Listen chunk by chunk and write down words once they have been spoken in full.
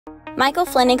Micheal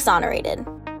Flynn exonerated.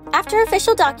 After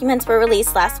official documents were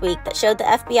released last week that showed the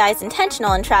FBI's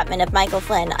intentional entrapment of Micheal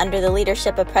Flynn under the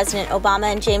leadership of President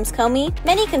Obama and James Comey,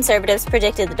 many conservatives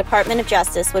predicted the Department of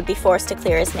Justice would be forced to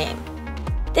clear his name.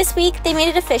 This week, they made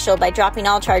it official by dropping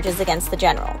all charges against the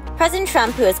general. President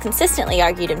Trump, who has consistently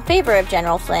argued in favor of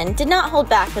General Flynn, did not hold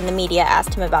back when the media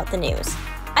asked him about the news.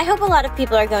 I hope a lot of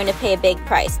people are going to pay a big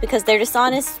price because they're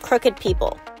dishonest, crooked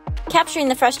people. Capturing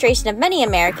the frustration of many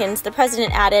Americans, the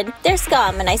president added, "They're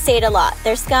scum, and I say it a lot.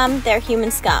 They're scum, they're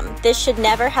human scum. This should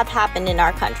never have happened in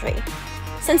our country."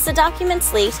 Since the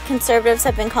documents leaked, conservatives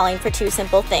have been calling for two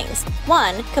simple things.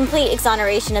 1, complete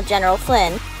exoneration of General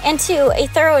Flynn, and 2, a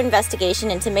thorough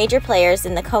investigation into major players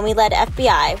in the Comey-led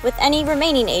FBI, with any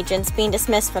remaining agents being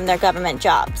dismissed from their government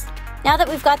jobs. Now that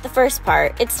we've got the first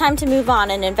part, it's time to move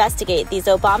on and investigate these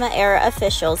Obama-era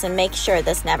officials and make sure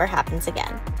this never happens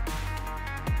again.